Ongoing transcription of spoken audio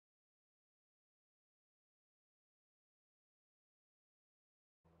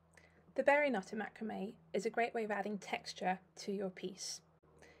The berry knot in macrame is a great way of adding texture to your piece.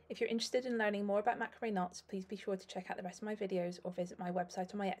 If you're interested in learning more about macrame knots, please be sure to check out the rest of my videos or visit my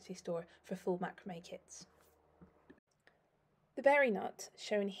website or my Etsy store for full macrame kits. The berry knot,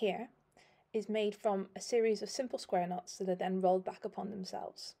 shown here, is made from a series of simple square knots that are then rolled back upon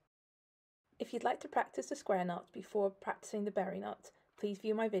themselves. If you'd like to practice the square knot before practicing the berry knot, please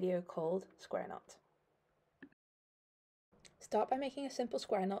view my video called Square Knot. Start by making a simple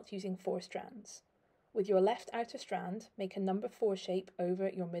square knot using 4 strands. With your left outer strand, make a number 4 shape over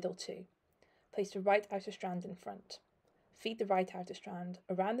your middle 2. Place the right outer strand in front. Feed the right outer strand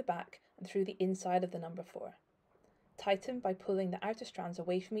around the back and through the inside of the number 4. Tighten by pulling the outer strands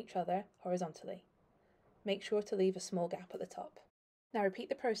away from each other horizontally. Make sure to leave a small gap at the top. Now repeat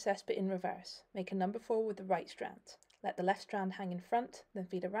the process but in reverse. Make a number 4 with the right strand. Let the left strand hang in front, then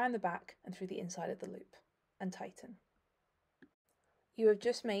feed around the back and through the inside of the loop. And tighten. You have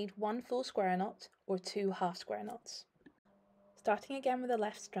just made 1 full square knot or 2 half square knots. Starting again with the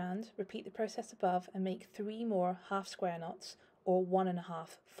left strand, repeat the process above and make 3 more half square knots or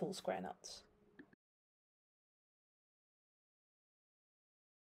 1.5 full square knots.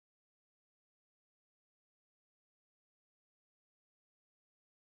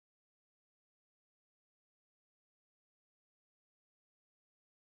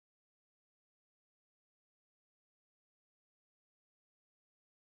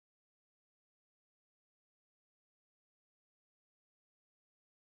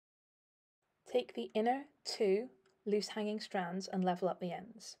 Take the inner 2 loose hanging strands and level up the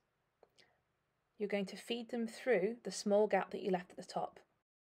ends. You're going to feed them through the small gap that you left at the top.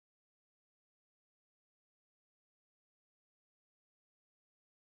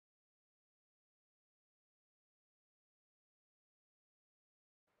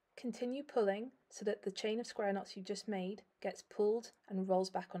 Continue pulling so that the chain of square knots you just made gets pulled and rolls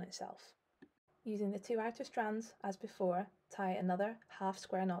back on itself. Using the 2 outer strands as before, tie another half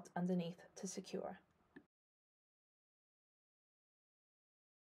square knot underneath to secure.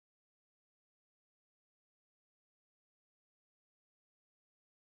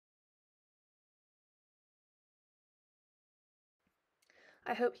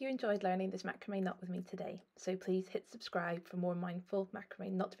 I hope you enjoyed learning this macrame knot with me today, so please hit subscribe for more mindful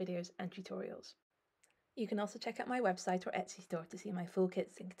macrame knot videos and tutorials. You can also check out my website or Etsy store to see my full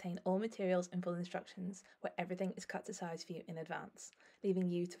kits that contain all materials and full instructions where everything is cut to size for you in advance, leaving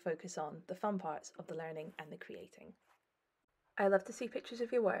you to focus on the fun parts of the learning and the creating. I love to see pictures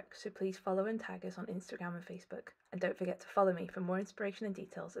of your work, so please follow and tag us on Instagram and Facebook, and don't forget to follow me for more inspiration and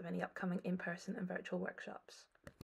details of any upcoming in-person and virtual workshops.